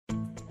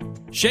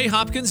Shea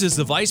Hopkins is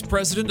the Vice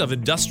President of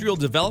Industrial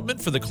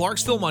Development for the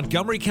Clarksville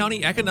Montgomery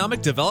County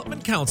Economic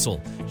Development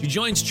Council. She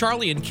joins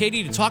Charlie and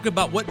Katie to talk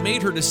about what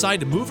made her decide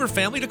to move her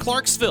family to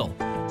Clarksville,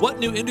 what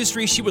new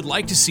industry she would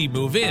like to see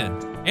move in,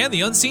 and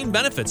the unseen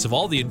benefits of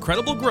all the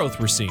incredible growth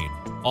we're seeing.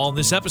 All in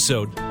this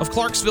episode of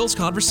Clarksville's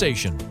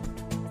Conversation.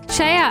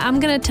 Shea,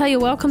 I'm going to tell you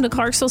welcome to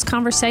Clarksville's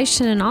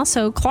Conversation and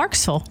also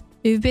Clarksville.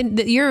 You've been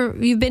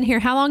here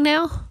how long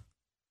now?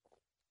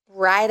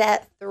 Right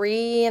at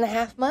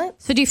 3.5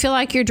 months. So do you feel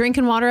like you're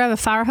drinking water out of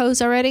a fire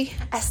hose already?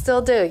 I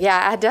still do.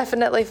 Yeah, I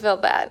definitely feel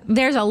that.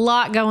 There's a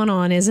lot going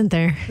on, isn't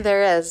there?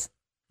 There is.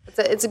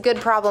 It's a good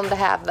problem to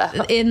have,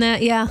 though. In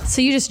that, yeah.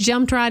 So you just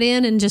jumped right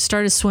in and just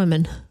started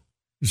swimming.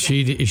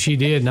 She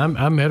did, and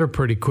I met her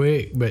pretty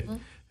quick. But,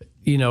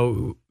 you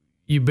know,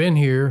 you've been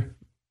here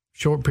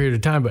short period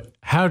of time, but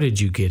how did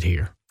you get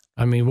here?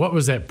 I mean, what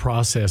was that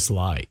process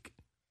like?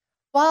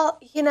 Well,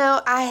 you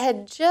know, I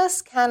had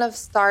just kind of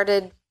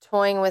started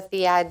toying with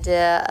the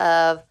idea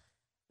of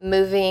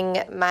moving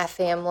my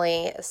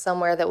family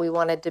somewhere that we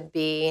wanted to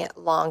be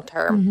long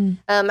term.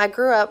 I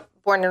grew up,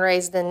 born and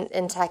raised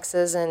in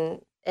Texas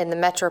and in the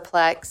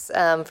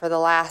Metroplex for the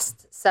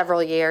last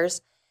several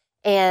years.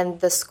 And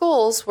the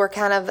schools were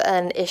kind of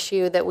an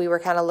issue that we were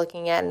kind of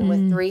looking at. And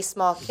with 3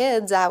 small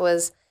kids, I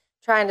was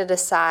trying to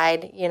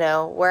decide, you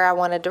know, where I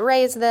wanted to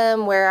raise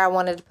them, where I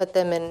wanted to put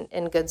them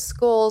in good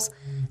schools,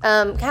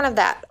 kind of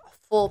that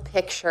full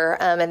picture.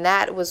 And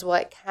that was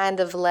what kind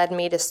of led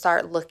me to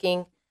start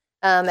looking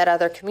at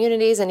other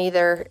communities and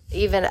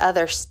even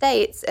other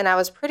states. And I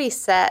was pretty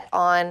set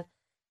on,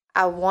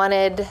 I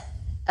wanted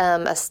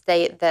a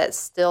state that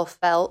still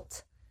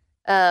felt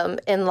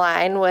in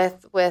line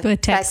with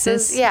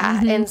Texas.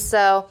 Yeah. And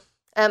so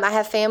I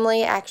have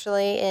family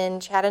actually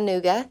in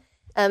Chattanooga.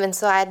 And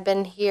so I'd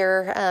been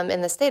here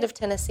in the state of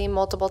Tennessee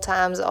multiple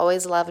times,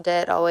 always loved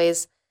it,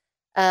 always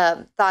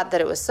thought that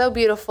it was so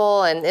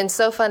beautiful and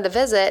so fun to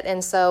visit.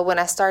 And so when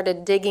I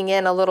started digging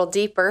in a little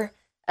deeper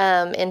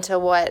into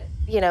what,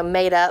 you know,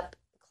 made up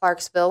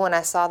Clarksville, when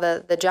I saw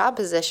the job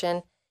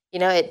position, you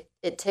know,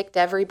 it ticked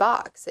every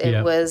box.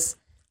 It was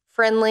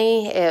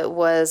friendly. It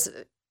was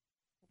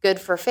good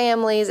for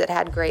families. It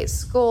had great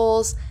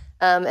schools.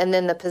 And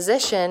then the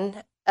position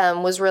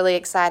was really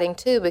exciting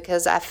too,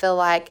 because I feel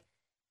like,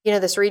 you know,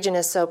 this region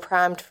is so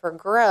primed for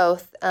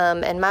growth.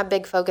 And my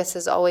big focus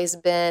has always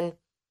been,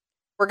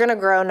 we're going to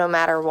grow no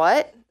matter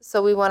what.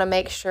 So we want to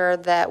make sure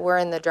that we're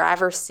in the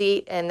driver's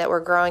seat and that we're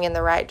growing in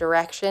the right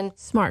direction.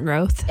 Smart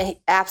growth.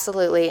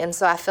 Absolutely. And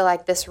so I feel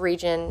like this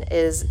region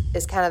is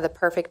kind of the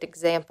perfect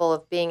example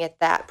of being at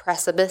that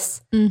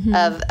precipice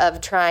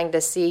of trying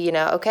to see, you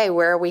know, okay,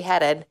 where are we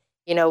headed?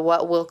 You know,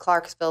 what will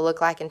Clarksville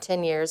look like in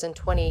 10 years and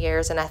 20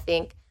 years? And I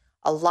think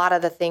a lot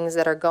of the things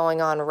that are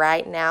going on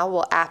right now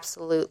will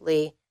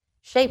absolutely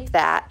shape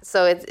that.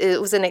 So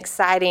it was an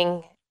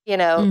exciting, you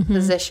know,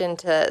 position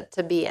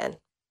to be in.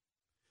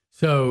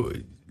 So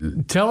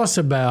tell us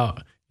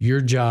about your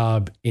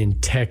job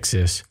in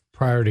Texas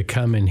prior to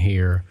coming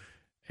here.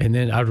 And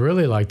then I'd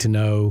really like to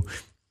know,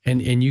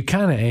 and you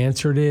kind of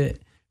answered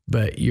it,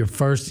 but you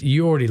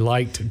already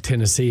liked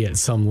Tennessee at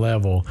some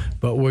level,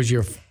 but was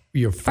your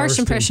first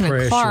impression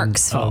of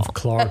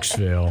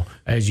Clarksville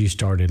as you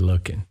started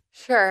looking?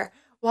 Sure.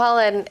 Well,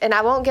 and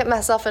I won't get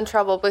myself in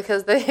trouble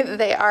because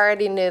they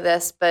already knew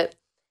this, but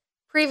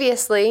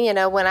previously, you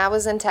know, when I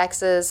was in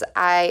Texas,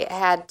 I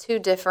had 2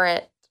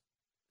 different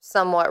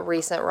somewhat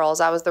recent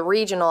roles. I was the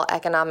Regional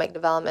Economic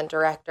Development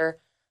Director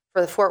for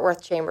the Fort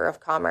Worth Chamber of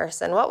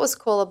Commerce. And what was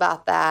cool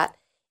about that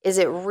is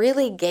it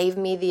really gave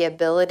me the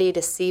ability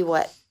to see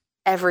what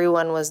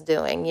everyone was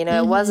doing. You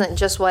know, it wasn't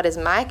just what is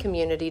my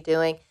community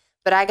doing,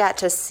 but I got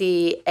to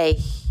see a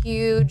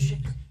huge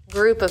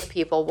group of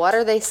people. What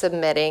are they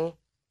submitting?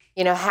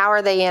 You know, how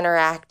are they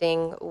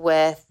interacting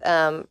with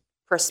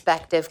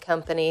prospective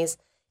companies?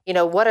 You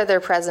know, what do their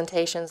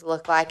presentations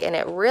look like? And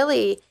it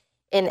really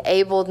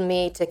enabled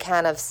me to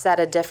kind of set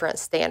a different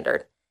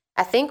standard.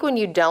 I think when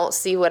you don't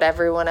see what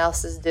everyone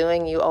else is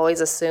doing, you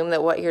always assume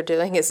that what you're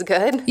doing is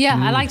good. Yeah,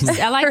 I like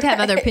to have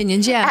other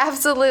opinions. Yeah,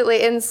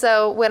 absolutely. And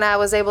so when I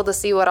was able to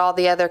see what all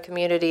the other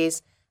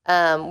communities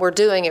were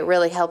doing, it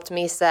really helped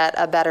me set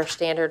a better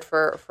standard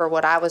for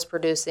what I was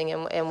producing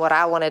and what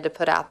I wanted to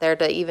put out there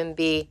to even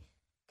be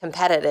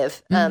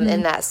competitive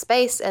in that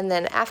space. And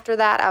then after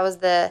that, I was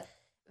the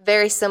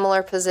very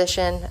similar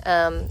position,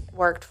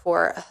 worked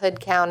for Hood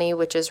County,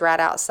 which is right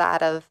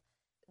outside of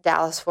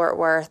Dallas-Fort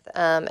Worth,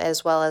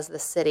 as well as the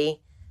city.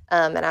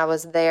 And I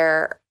was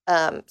there,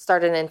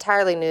 started an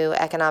entirely new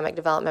economic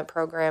development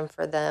program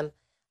for them.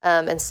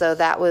 And so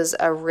that was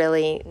a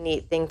really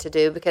neat thing to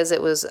do because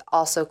it was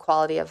also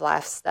quality of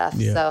life stuff.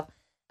 Yeah.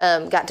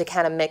 So got to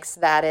kind of mix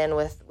that in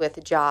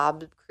with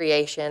job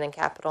creation and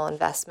capital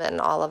investment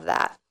and all of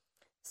that.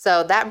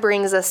 So that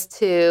brings us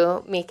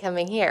to me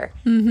coming here.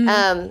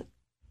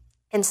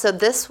 And so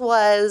this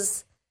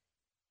was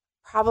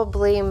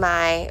probably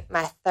my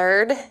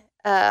third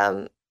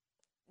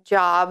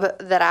job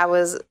that I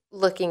was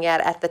looking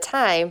at the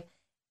time.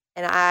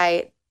 And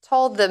I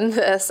told them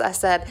this. I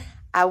said,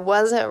 I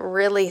wasn't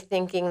really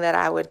thinking that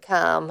I would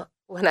come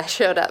when I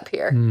showed up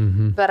here.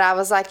 But I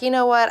was like, you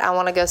know what? I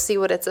want to go see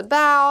what it's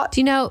about.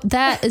 Do you know,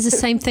 that is the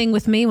same thing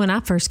with me when I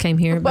first came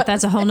here, but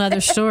that's a whole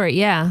nother story.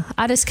 Yeah.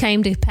 I just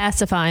came to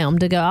pacify them,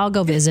 to go, I'll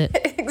go visit.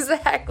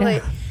 Exactly.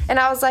 Yeah. And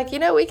I was like, you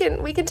know, we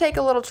can take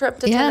a little trip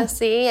to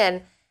Tennessee.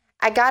 And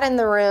I got in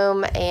the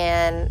room,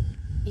 and,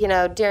 you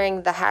know,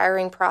 during the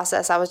hiring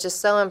process, I was just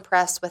so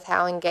impressed with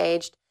how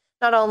engaged,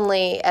 not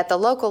only at the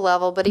local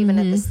level, but even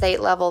at the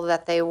state level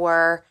that they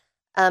were.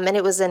 And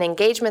it was an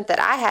engagement that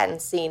I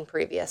hadn't seen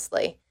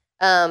previously.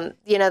 You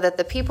know, that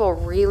the people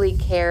really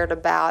cared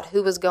about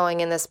who was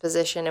going in this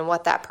position and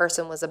what that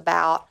person was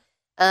about.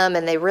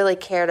 And they really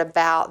cared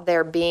about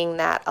there being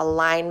that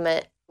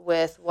alignment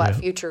with what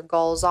future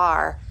goals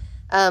are.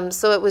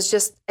 So it was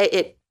just,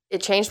 it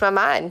changed my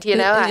mind, you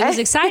know. It was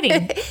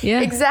exciting.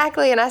 Yeah,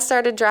 exactly. And I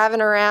started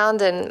driving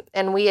around,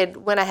 and we had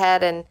went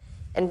ahead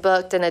and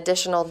booked an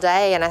additional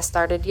day. And I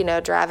started, you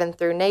know, driving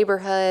through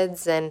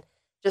neighborhoods and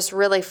just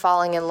really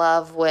falling in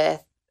love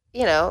with,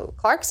 you know,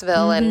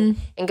 Clarksville and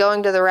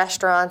going to the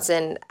restaurants.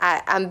 And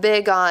I'm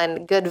big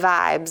on good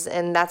vibes,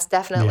 and that's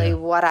definitely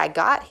what I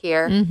got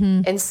here.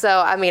 And so,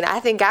 I mean, I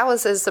think I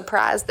was as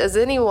surprised as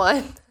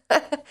anyone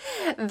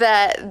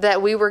that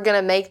we were going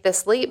to make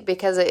this leap,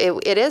 because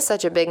it is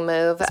such a big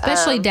move.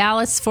 Especially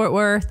Dallas, Fort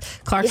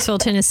Worth, Clarksville,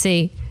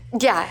 Tennessee.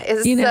 Yeah.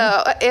 You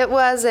know. So it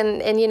was,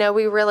 and, you know,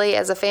 we really,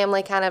 as a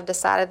family, kind of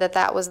decided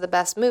that was the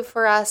best move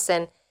for us.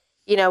 And,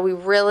 you know, we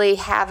really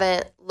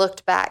haven't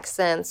looked back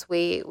since.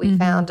 We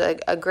found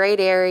a great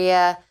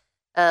area.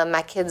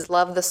 My kids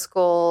love the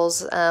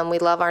schools. We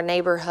love our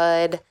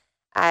neighborhood.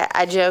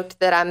 I joked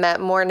that I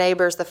met more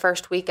neighbors the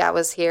first week I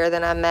was here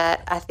than I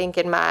met, I think,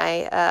 in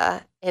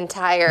my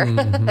entire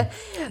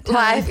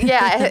life.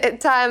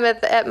 Time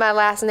at my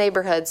last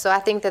neighborhood. So I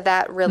think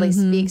that really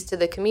speaks to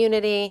the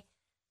community,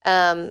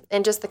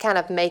 and just the kind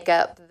of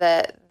makeup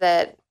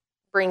that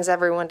brings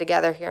everyone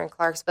together here in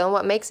Clarksville and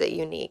what makes it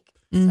unique.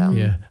 So.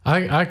 Yeah,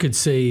 I could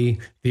see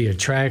the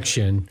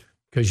attraction,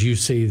 because you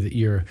see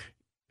that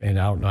and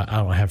I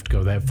don't have to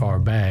go that far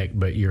back,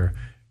 but your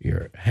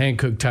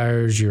Hankook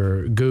tires,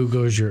 your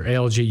Googles, your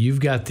LG, you've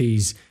got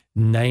these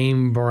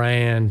name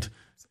brand,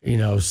 you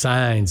know,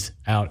 signs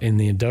out in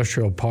the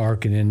industrial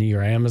park, and then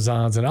your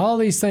Amazons and all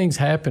these things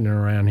happening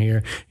around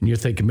here. And you're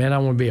thinking, man, I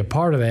want to be a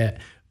part of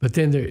that. But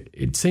then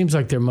it seems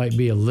like there might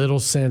be a little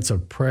sense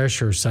of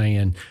pressure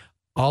saying,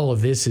 all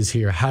of this is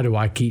here. How do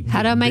I make it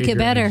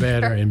better? And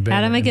better?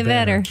 How to make it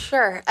better?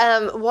 Sure.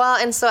 Well,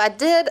 and so I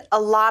did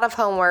a lot of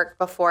homework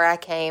before I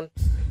came.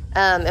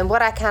 And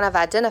what I kind of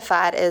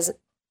identified is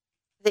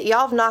that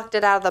y'all have knocked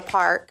it out of the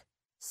park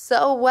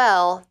so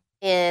well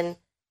in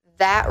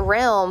that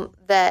realm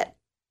that,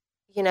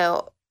 you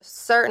know,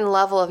 certain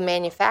level of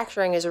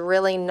manufacturing is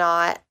really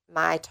not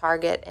my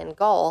target and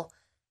goal.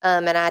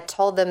 And I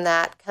told them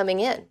that coming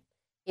in.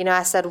 You know,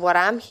 I said, what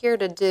I'm here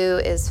to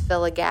do is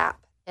fill a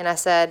gap. And I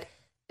said,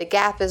 the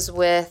gap is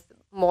with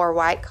more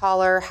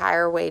white-collar,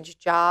 higher-wage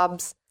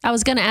jobs. I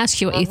was going to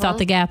ask you what you thought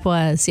the gap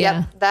was.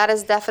 Yeah. Yep, that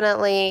is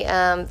definitely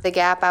the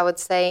gap. I would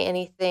say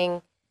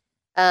anything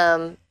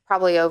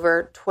probably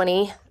over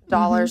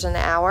 $20 an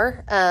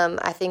hour.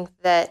 I think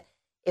that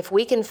if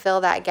we can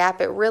fill that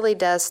gap, it really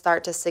does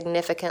start to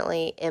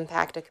significantly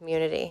impact a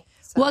community.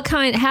 So. What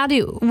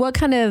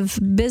kind of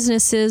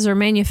businesses or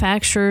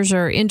manufacturers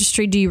or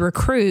industry do you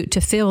recruit to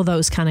fill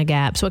those kind of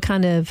gaps? What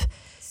kind of...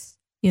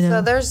 You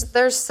know. So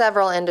there's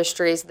several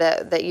industries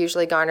that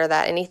usually garner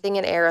that. Anything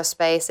in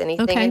aerospace,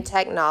 anything in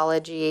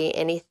technology,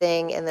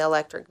 anything in the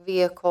electric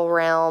vehicle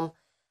realm,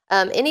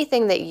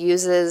 anything that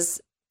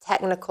uses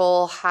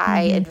technical,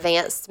 high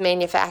advanced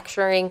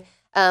manufacturing.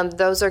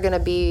 Those are going to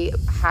be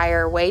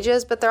higher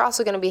wages, but they're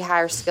also going to be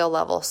higher skill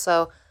levels.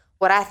 So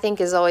what I think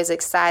is always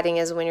exciting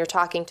is when you're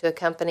talking to a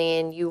company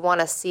and you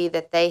want to see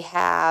that they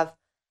have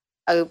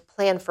a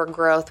plan for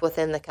growth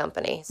within the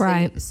company,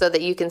 so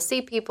that you can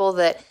see people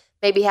that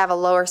maybe have a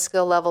lower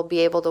skill level be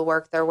able to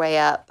work their way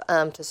up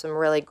to some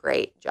really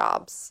great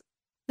jobs.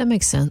 That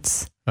makes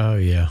sense. Oh,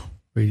 yeah.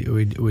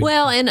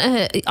 Well,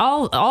 and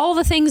all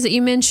the things that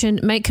you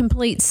mentioned make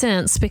complete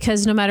sense,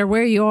 because no matter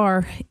where you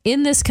are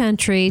in this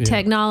country,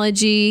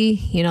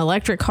 technology, you know,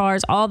 electric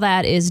cars, all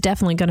that is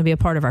definitely going to be a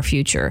part of our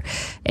future.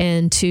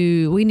 And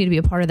we need to be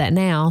a part of that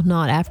now,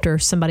 not after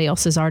somebody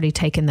else has already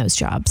taken those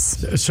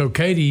jobs. So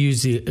Katie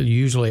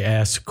usually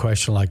asks a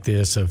question like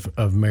this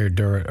of Mayor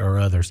Durrett or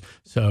others.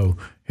 So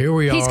here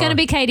we are. He's going to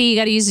be Katie. You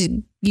got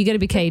to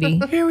be Katie.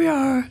 Here we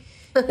are.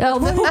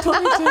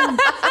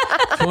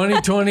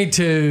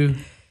 2022,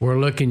 we're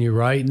looking you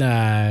right in the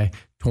eye.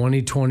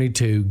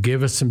 2022,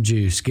 give us some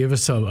juice. Give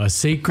us a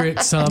secret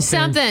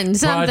something.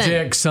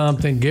 Project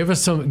something. Give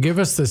us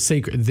the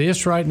secret.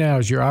 This right now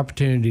is your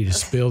opportunity to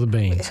spill the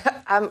beans.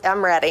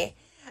 I'm ready.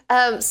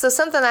 So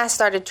something I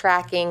started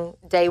tracking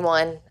day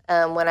one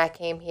when I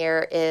came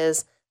here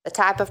is the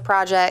type of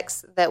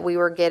projects that we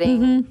were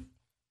getting,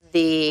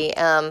 the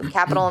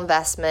capital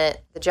investment,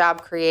 the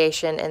job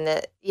creation, and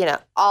the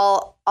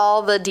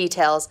all the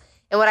details.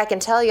 And what I can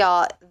tell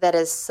y'all that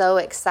is so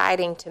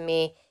exciting to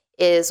me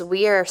is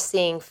we are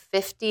seeing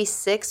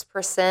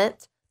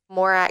 56%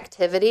 more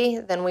activity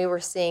than we were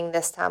seeing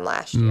this time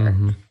last year.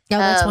 Oh,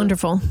 that's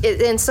wonderful.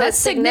 And so that's it's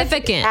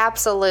significant.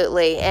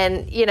 Absolutely.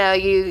 And,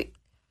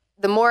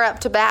 the more up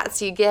to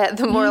bats you get,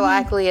 the more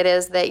likely it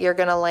is that you're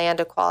going to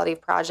land a quality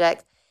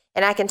project.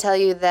 And I can tell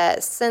you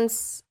that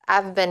since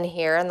I've been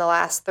here in the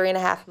last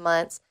 3.5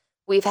 months,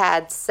 we've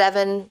had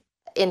 7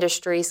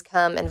 industries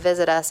come and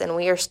visit us, and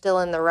we are still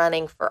in the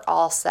running for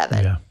all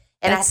 7. Yeah.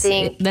 And I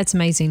think that's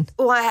amazing.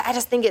 Well, I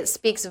just think it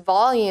speaks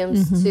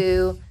volumes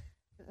to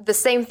the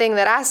same thing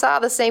that I saw,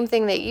 the same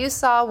thing that you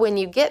saw. When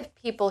you get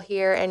people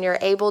here and you're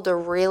able to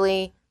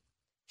really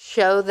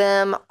show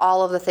them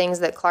all of the things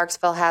that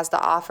Clarksville has to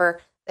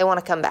offer, they want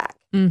to come back.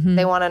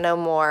 They want to know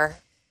more.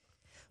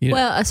 Yeah.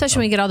 Well,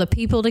 especially when you get all the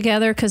people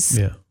together, because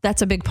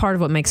that's a big part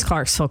of what makes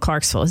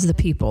Clarksville is the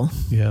people.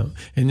 Yeah.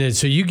 And then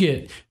so you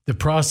get the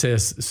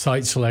process,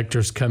 site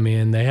selectors come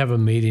in, they have a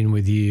meeting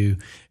with you,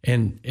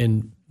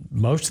 and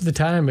most of the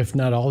time, if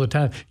not all the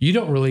time, you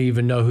don't really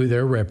even know who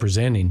they're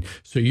representing.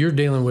 So you're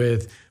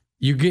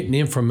getting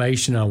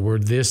information on we're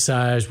this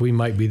size, we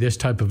might be this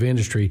type of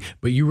industry,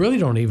 but you really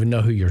don't even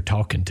know who you're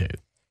talking to.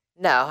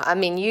 No,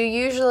 you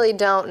usually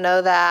don't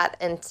know that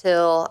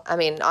until,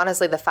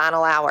 honestly, the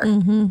final hour.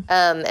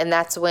 And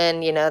that's when,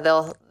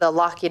 they'll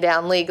lock you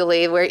down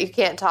legally where you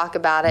can't talk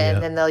about it.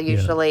 And then they'll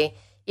usually,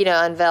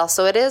 unveil.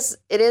 So it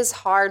is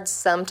hard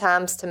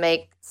sometimes to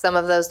make some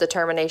of those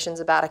determinations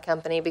about a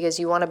company because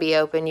you want to be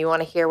open. You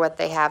want to hear what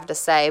they have to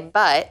say.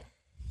 But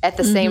at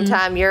the same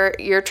time,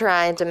 you're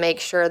trying to make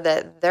sure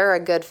that they're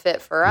a good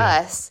fit for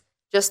us,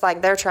 just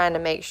like they're trying to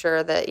make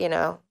sure that,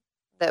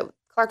 that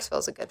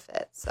Clarksville's a good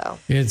fit. So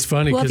it's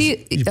funny because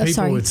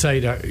people would say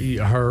to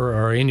her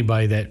or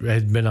anybody that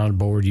had been on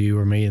board, you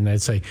or me, and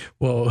they'd say,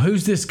 well,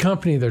 who's this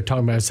company they're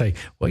talking about? I'd say,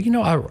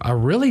 well, I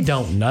really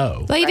don't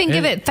know. They even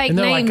give it fake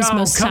names like,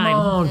 most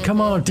time.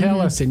 Come on,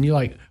 tell us. And you're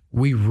like,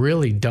 we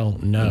really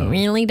don't know.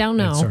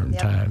 At certain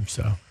times.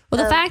 So.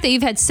 Well, the fact that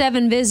you've had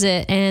 7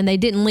 visit and they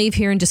didn't leave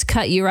here and just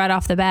cut you right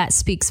off the bat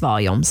speaks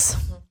volumes.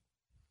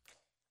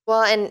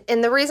 Well,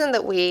 and the reason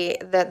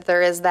that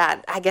there is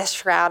that, I guess,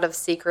 shroud of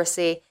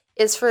secrecy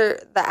is for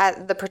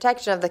the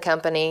protection of the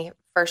company,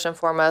 first and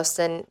foremost.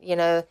 And,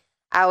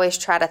 I always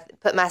try to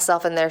put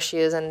myself in their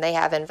shoes, and they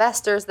have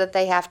investors that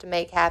they have to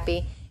make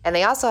happy. And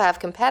they also have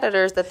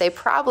competitors that they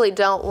probably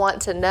don't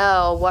want to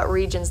know what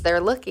regions they're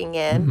looking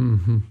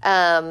in,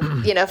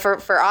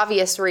 for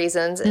obvious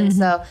reasons. And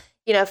so,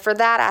 for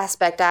that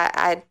aspect,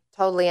 I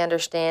totally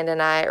understand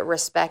and I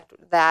respect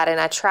that. And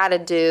I try to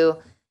do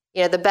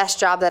the best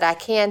job that I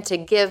can to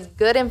give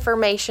good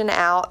information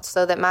out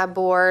so that my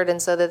board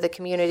and so that the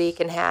community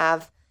can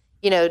have,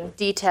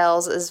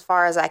 details as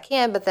far as I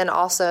can, but then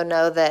also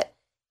know that,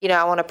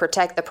 I want to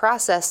protect the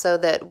process so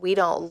that we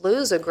don't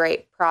lose a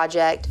great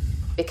project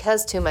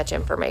because too much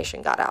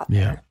information got out there.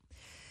 Yeah.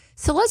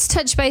 So let's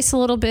touch base a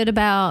little bit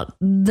about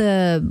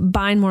the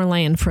buying more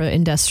land for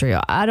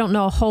industrial. I don't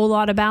know a whole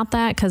lot about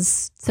that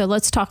so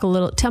let's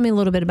tell me a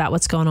little bit about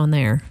what's going on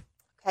there.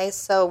 Okay.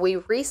 So we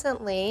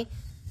recently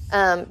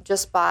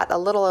just bought a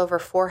little over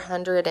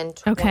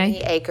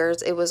 420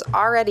 acres. It was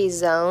already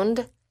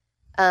zoned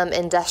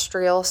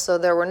industrial, so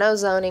there were no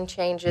zoning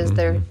changes.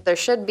 There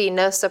should be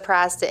no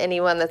surprise to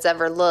anyone that's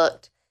ever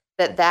looked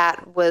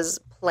that was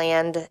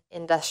planned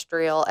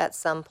industrial at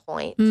some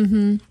point.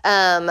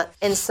 And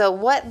so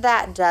what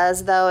that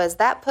does, though, is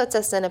that puts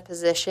us in a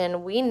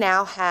position. We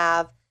now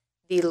have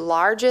the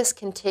largest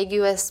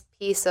contiguous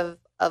piece of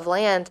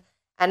land,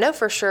 I know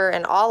for sure,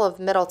 in all of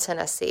Middle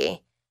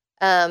Tennessee.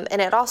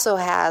 And it also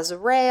has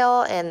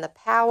rail and the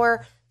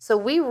power. So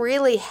we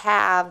really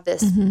have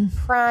this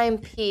prime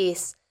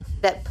piece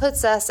that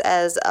puts us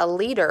as a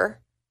leader,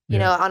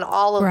 on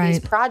all of these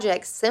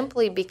projects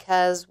simply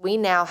because we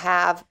now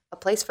have a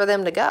place for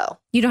them to go.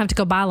 You don't have to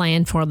go buy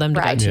land for them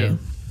to go to. Yeah.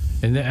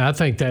 And I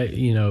think that,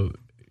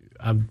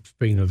 I'm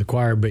speaking of the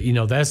choir, but,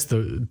 that's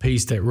the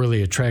piece that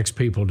really attracts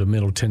people to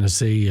Middle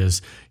Tennessee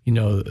is,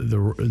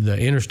 the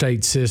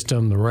interstate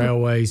system, the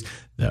railways,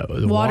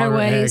 the water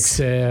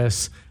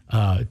access,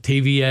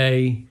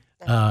 TVA.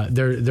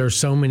 There's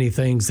so many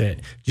things that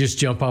just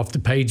jump off the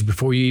page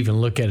before you even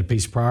look at a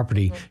piece of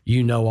property.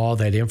 All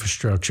that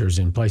infrastructure is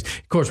in place.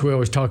 Of course, we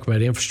always talk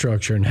about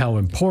infrastructure and how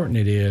important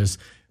it is,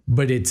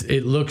 but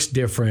it looks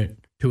different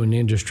to an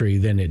industry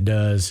than it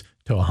does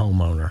to a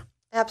homeowner.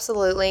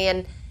 Absolutely.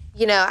 And,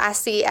 I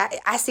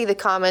see the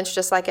comments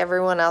just like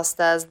everyone else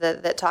does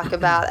that talk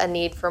about a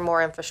need for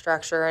more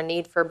infrastructure, a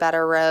need for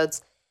better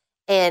roads.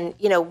 And,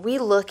 we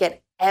look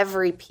at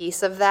every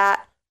piece of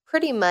that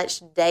pretty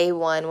much day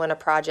one when a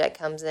project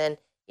comes in.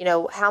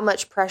 How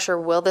much pressure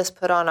will this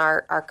put on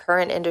our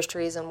current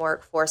industries and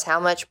workforce? How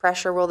much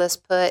pressure will this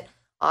put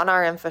on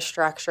our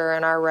infrastructure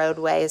and our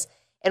roadways?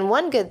 And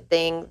one good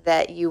thing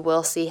that you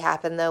will see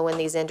happen, though, when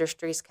these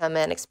industries come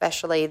in,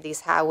 especially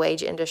these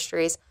high-wage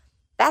industries,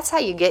 that's how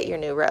you get your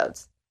new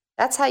roads.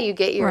 That's how you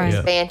get your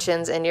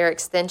expansions and your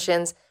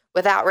extensions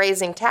without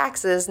raising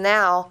taxes.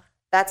 Now,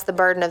 that's the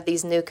burden of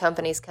these new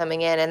companies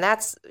coming in. And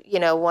that's,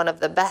 one of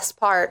the best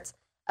parts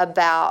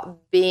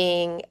about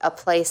being a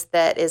place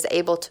that is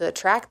able to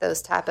attract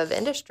those type of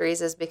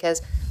industries is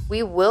because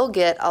we will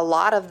get a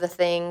lot of the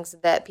things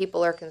that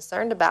people are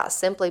concerned about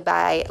simply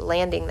by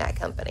landing that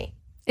company.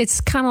 It's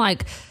kind of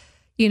like,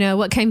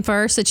 what came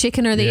first, the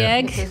chicken or the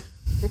egg?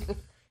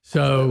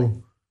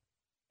 So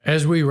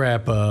as we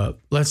wrap up,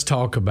 let's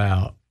talk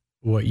about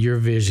what your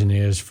vision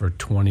is for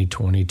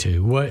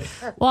 2022.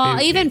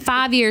 Even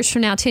 5 years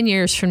from now, 10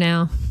 years from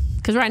now,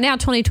 because right now,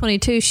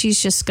 2022,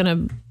 she's just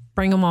going to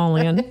bring them all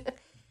in.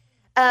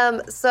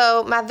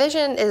 So my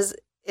vision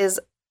is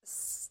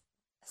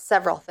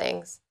several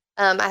things.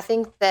 I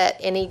think that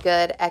any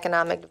good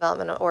economic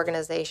development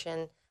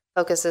organization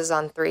focuses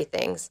on three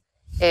things.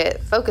 It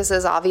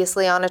focuses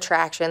obviously on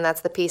attraction.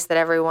 That's the piece that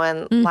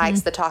everyone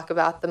likes to talk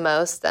about the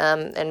most.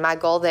 And my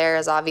goal there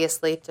is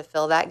obviously to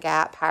fill that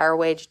gap, higher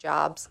wage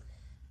jobs,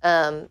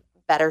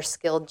 better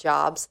skilled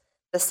jobs.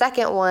 The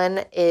second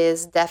one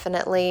is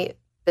definitely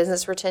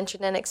business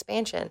retention and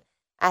expansion.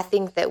 I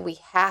think that we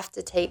have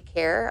to take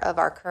care of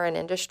our current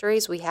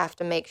industries. We have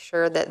to make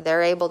sure that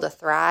they're able to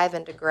thrive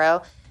and to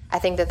grow. I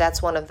think that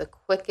that's one of the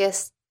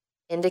quickest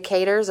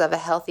indicators of a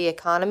healthy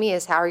economy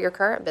is how are your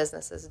current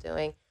businesses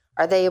doing?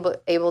 Are they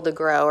able to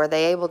grow? Are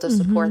they able to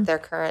support their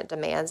current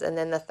demands? And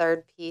then the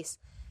third piece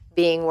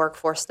being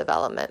workforce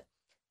development.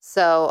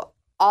 So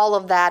all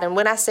of that, and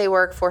when I say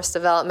workforce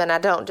development, I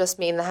don't just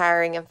mean the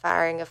hiring and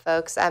firing of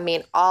folks. I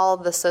mean all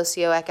the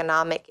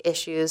socioeconomic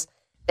issues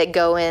that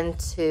go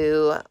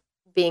into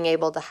being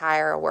able to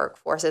hire a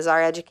workforce. Is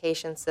our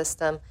education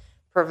system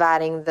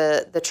providing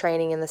the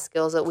training and the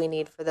skills that we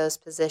need for those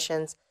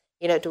positions?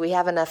 Do we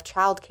have enough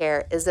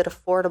childcare? Is it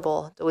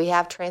affordable? Do we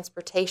have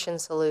transportation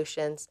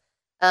solutions?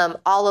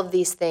 All of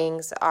these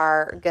things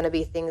are going to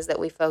be things that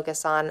we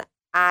focus on.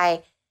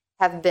 I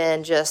have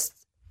been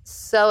just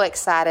so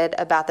excited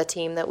about the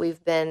team that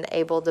we've been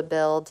able to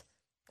build.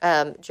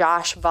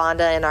 Josh,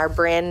 Vonda, and our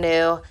brand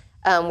new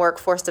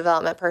workforce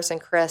development person,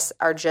 Chris,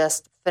 are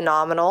just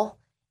phenomenal.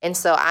 And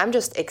so I'm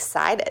just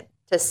excited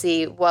to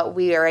see what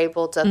we are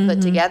able to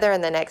put together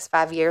in the next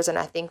 5 years. And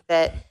I think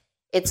that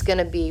it's going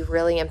to be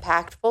really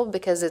impactful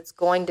because it's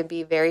going to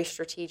be very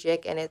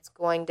strategic and it's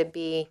going to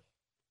be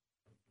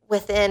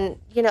within,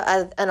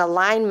 an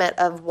alignment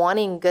of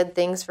wanting good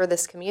things for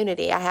this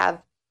community. I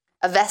have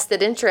a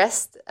vested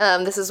interest.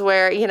 This is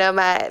where,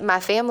 my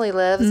family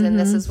lives and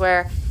this is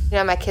where,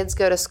 my kids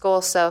go to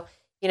school. So,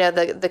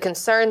 the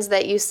concerns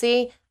that you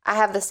see, I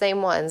have the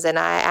same ones, and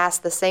I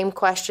ask the same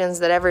questions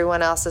that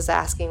everyone else is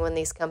asking when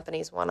these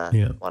companies want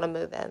to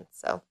move in.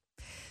 So,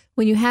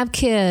 when you have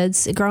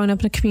kids growing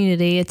up in a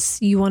community,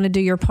 you want to do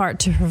your part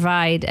to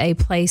provide a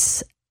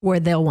place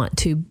where they'll want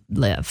to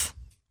live.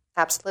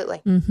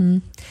 Absolutely.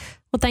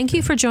 Well, thank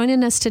you for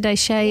joining us today,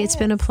 Shea. Yeah. It's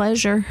been a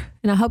pleasure,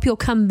 and I hope you'll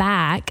come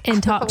back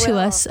and talk to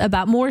us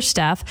about more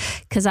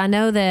stuff because I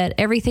know that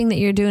everything that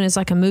you're doing is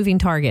like a moving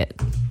target.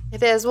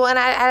 It is. Well, and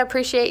I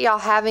appreciate y'all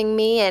having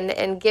me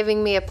and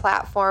giving me a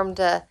platform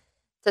to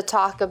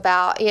talk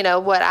about,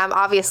 what I'm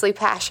obviously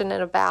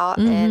passionate about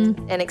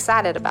and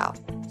excited about.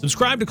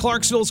 Subscribe to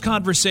Clarksville's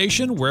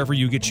Conversation wherever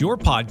you get your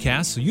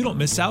podcasts so you don't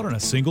miss out on a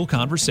single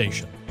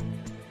conversation.